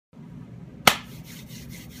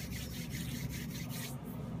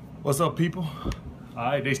What's up, people? All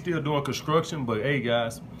right, they still doing construction, but hey,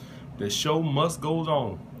 guys, the show must goes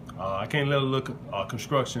on. I can't let a little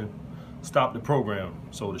construction stop the program,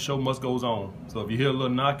 so the show must goes on. So if you hear a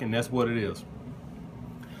little knocking, that's what it is.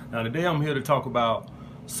 Now, today I'm here to talk about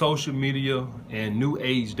social media and new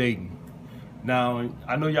age dating. Now,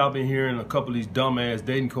 I know y'all been hearing a couple of these dumbass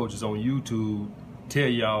dating coaches on YouTube tell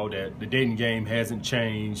y'all that the dating game hasn't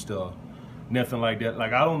changed or nothing like that.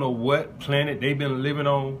 Like, I don't know what planet they've been living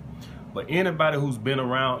on, but anybody who's been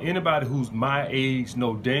around, anybody who's my age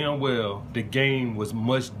know damn well the game was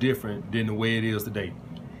much different than the way it is today.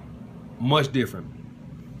 Much different.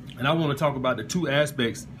 And I want to talk about the two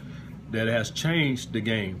aspects that has changed the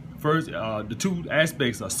game. First, the two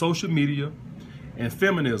aspects are social media and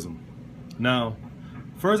feminism. Now,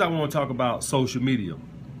 first I want to talk about social media.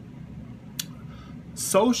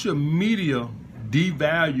 Social media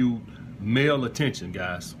devalued male attention,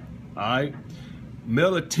 guys. All right?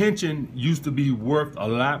 Male attention used to be worth a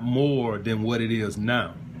lot more than what it is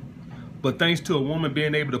now. But thanks to a woman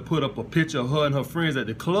being able to put up a picture of her and her friends at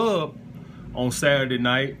the club on Saturday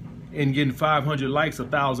night and getting 500 likes,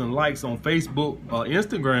 1,000 likes on Facebook or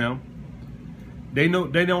Instagram,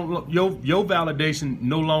 your validation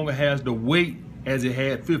no longer has the weight as it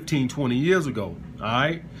had 15, 20 years ago. All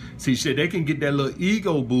right? See, shit, they can get that little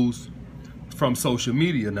ego boost from social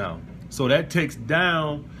media now. So that takes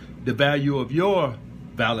down the value of your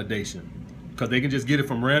validation because they can just get it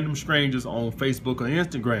from random strangers on Facebook or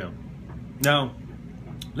Instagram. Now,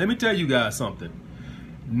 let me tell you guys something.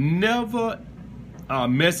 Never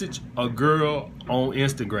message a girl on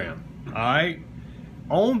Instagram. All right?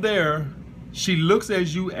 On there, she looks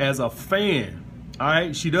at you as a fan. All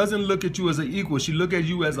right? She doesn't look at you as an equal. She look at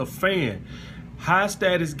you as a fan. High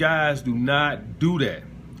status guys do not do that.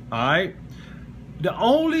 All right? The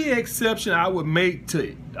only exception I would make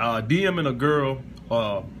to DMing a girl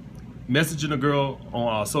or messaging a girl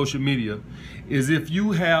on social media is if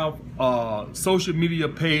you have a social media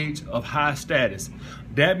page of high status.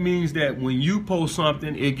 That means that when you post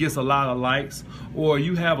something, it gets a lot of likes, or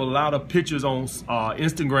you have a lot of pictures on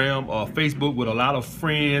Instagram or Facebook with a lot of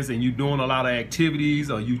friends and you doing a lot of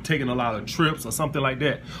activities or you taking a lot of trips or something like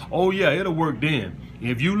that. Oh yeah, it'll work then.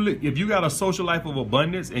 If you got a social life of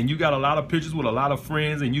abundance and you got a lot of pictures with a lot of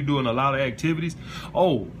friends and you doing a lot of activities,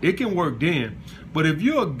 oh, it can work then. But if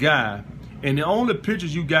you're a guy and the only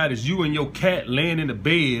pictures you got is you and your cat laying in the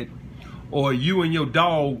bed or you and your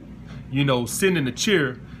dog, you know, sitting in the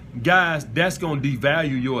chair, guys, that's gonna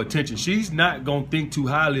devalue your attention. She's not gonna think too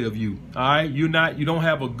highly of you. All right, you don't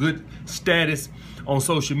have a good status on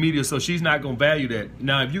social media, so she's not gonna value that.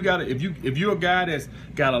 Now, if you're a guy that's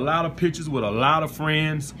got a lot of pictures with a lot of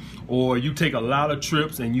friends, or you take a lot of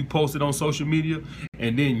trips and you post it on social media,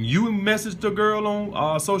 and then you message the girl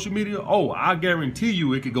on social media, oh, I guarantee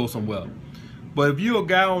you it could go somewhere. But if you're a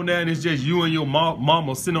guy on there and it's just you and your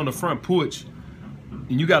mama sitting on the front porch,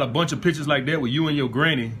 and you got a bunch of pictures like that with you and your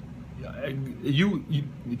granny, you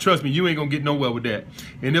trust me, you ain't gonna get nowhere with that.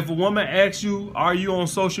 And if a woman asks you, are you on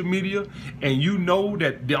social media, and you know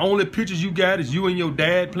that the only pictures you got is you and your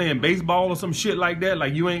dad playing baseball or some shit like that,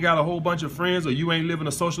 like you ain't got a whole bunch of friends, or you ain't living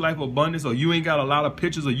a social life of abundance, or you ain't got a lot of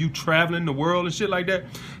pictures of you traveling the world and shit like that,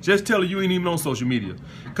 just tell her you ain't even on social media.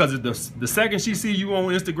 Because the second she see you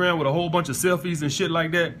on Instagram with a whole bunch of selfies and shit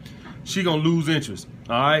like that, she gonna lose interest.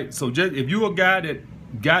 All right? So just if you a guy that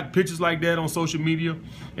got pictures like that on social media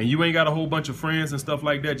and you ain't got a whole bunch of friends and stuff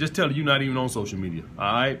like that, just tell her you're not even on social media.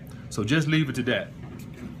 All right? So just leave it to that.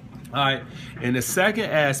 All right? And the second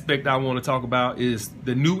aspect I want to talk about is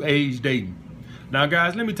the new age dating. Now,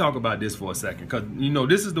 guys, let me talk about this for a second, because, you know,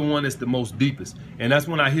 this is the one that's the most deepest. And that's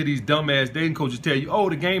when I hear these dumbass dating coaches tell you, oh,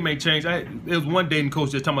 the game ain't changed. There was one dating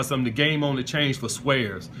coach just talking about something, the game only changed for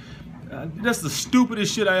swears. That's the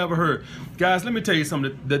stupidest shit I ever heard. Guys, let me tell you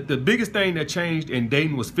something. The biggest thing that changed in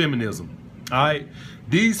dating was feminism. All right?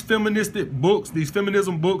 These feministic books, these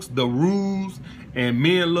feminism books, The Rules and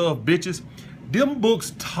Men Love Bitches, them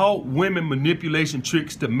books taught women manipulation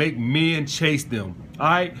tricks to make men chase them. All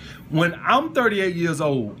right? When I'm 38 years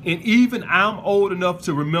old, and even I'm old enough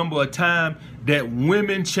to remember a time that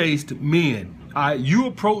women chased men. You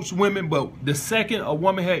approach women, but the second a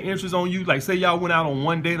woman had interest on you, like say y'all went out on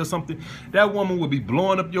one date or something, that woman would be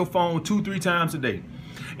blowing up your phone 2-3 times a day.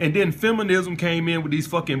 And then feminism came in with these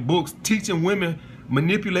fucking books teaching women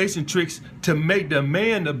manipulation tricks to make the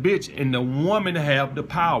man the bitch and the woman have the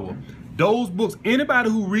power. Those books, anybody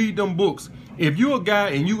who read them books, if you're a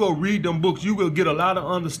guy and you go read them books, you will get a lot of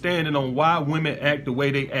understanding on why women act the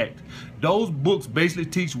way they act. Those books basically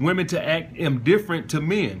teach women to act indifferent to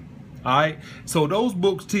men. All right, so those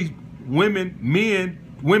books teach men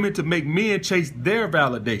women to make men chase their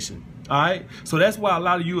validation. All right, so that's why a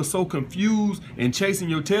lot of you are so confused and chasing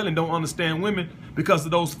your tail and don't understand women, because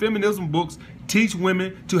of those feminism books teach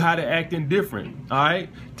women to how to act indifferent. All right,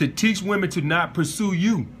 to teach women to not pursue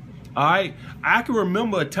you. All right, I can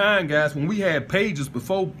remember a time, guys, when we had pages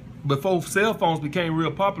before cell phones became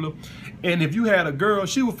real popular, and if you had a girl,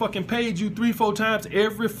 she would fucking page you 3-4 times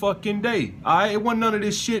every fucking day. All right, it wasn't none of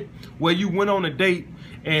this shit where you went on a date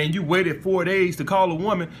and you waited 4 days to call a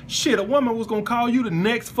woman. Shit, a woman was gonna call you the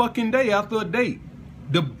next fucking day after a date.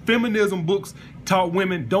 The feminism books taught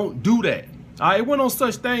women don't do that. All right, it wasn't no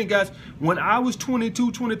such thing, guys. When I was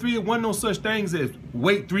 22, 23, it wasn't no such things as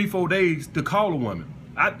wait 3-4 days to call a woman.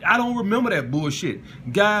 I don't remember that bullshit.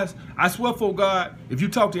 Guys, I swear for God, if you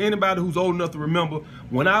talk to anybody who's old enough to remember,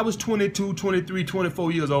 when I was 22, 23,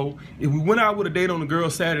 24 years old, if we went out with a date on a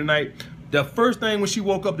girl Saturday night, the first thing when she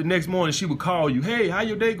woke up the next morning, she would call you, hey, how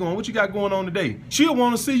your day going? What you got going on today? She'll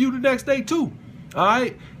want to see you the next day too. All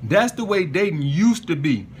right? That's the way dating used to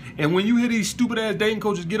be. And when you hear these stupid ass dating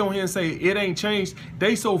coaches get on here and say it ain't changed,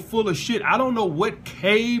 they so full of shit. I don't know what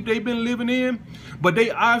cave they've been living in, but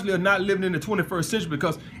they obviously are not living in the 21st century,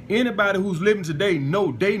 because anybody who's living today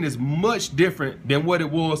know dating is much different than what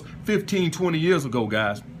it was 15, 20 years ago,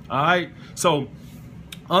 guys. All right? So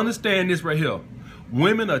understand this right here.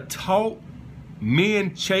 Women are taught,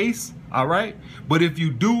 men chase. All right, but if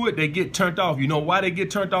you do it, they get turned off. You know why they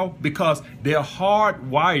get turned off? Because they're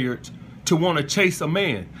hardwired to want to chase a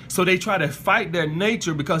man. So they try to fight their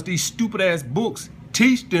nature, because these stupid ass books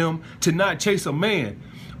teach them to not chase a man.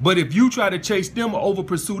 But if you try to chase them or over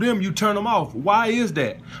pursue them, you turn them off. Why is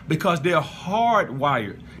that? Because they're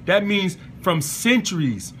hardwired. That means from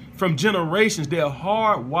centuries, from generations, they're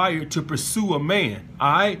hardwired to pursue a man.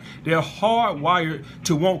 All right, they're hardwired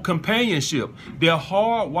to want companionship. They're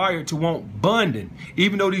hardwired to want bonding,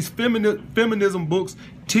 even though these feminism books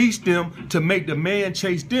teach them to make the man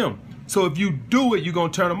chase them. So if you do it, you're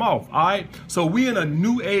gonna turn them off. All right, so we in a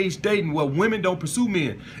new age dating where women don't pursue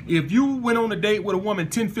men. If you went on a date with a woman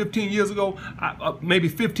 10, 15 years ago, maybe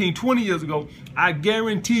 15, 20 years ago, I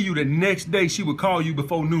guarantee you the next day she would call you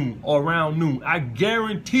before noon or around noon. I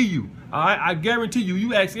guarantee you. All right, I guarantee you.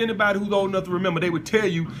 You ask anybody who's old enough to remember, they would tell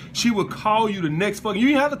you she would call you the next fucking. You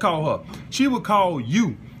didn't have to call her. She would call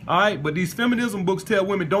you. All right, but these feminism books tell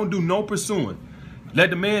women don't do no pursuing. Let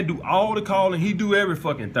the man do all the calling. He do every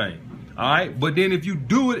fucking thing. All right, but then if you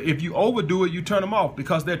do it, if you overdo it, you turn them off,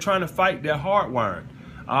 because they're trying to fight their hardwiring.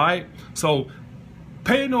 All right, so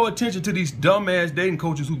pay no attention to these dumbass dating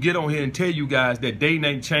coaches who get on here and tell you guys that dating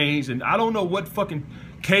ain't changed, and I don't know what fucking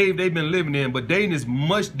cave they've been living in, but dating is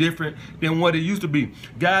much different than what it used to be.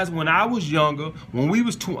 Guys, when I was younger, when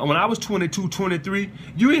I was 22, 23,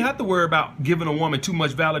 you didn't have to worry about giving a woman too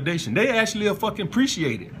much validation. They actually fucking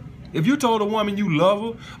appreciate it. If you told a woman you love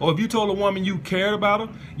her, or if you told a woman you cared about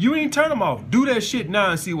her, you ain't turn them off. Do that shit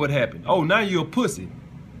now and see what happened. Oh, now you're a pussy.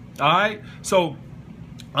 All right? So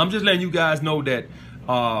I'm just letting you guys know that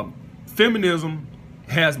feminism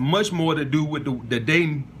has much more to do with the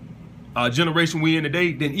dating generation we in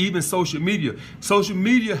today than even social media. Social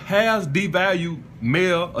media has devalued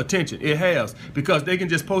male attention. It has, because they can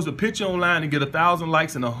just post a picture online and get 1,000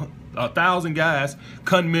 likes and 1,000 guys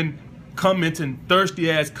commenting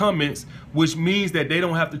thirsty ass comments, which means that they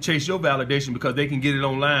don't have to chase your validation, because they can get it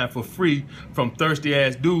online for free from thirsty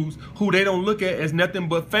ass dudes who they don't look at as nothing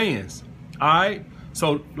but fans. All right,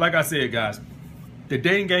 so like I said, guys, the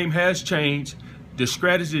dating game has changed. The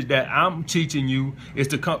strategies that I'm teaching you is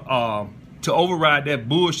to override that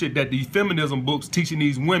bullshit that the feminism books teaching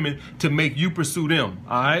these women to make you pursue them.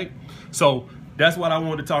 All right, so that's what I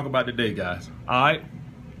wanted to talk about today, guys. All right,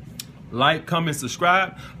 like, comment,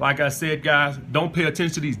 subscribe. Like I said, guys, don't pay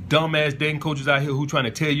attention to these dumbass dating coaches out here who trying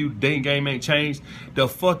to tell you the dating game ain't changed. The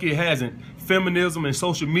fuck it hasn't. Feminism and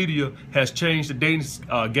social media has changed the dating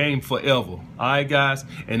game forever. All right, guys?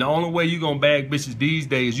 And the only way you gonna bag bitches these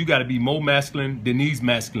days, you gotta be more masculine than these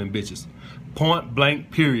masculine bitches. Point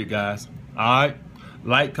blank, period, guys. All right?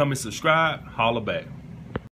 Like, comment, subscribe. Holla back.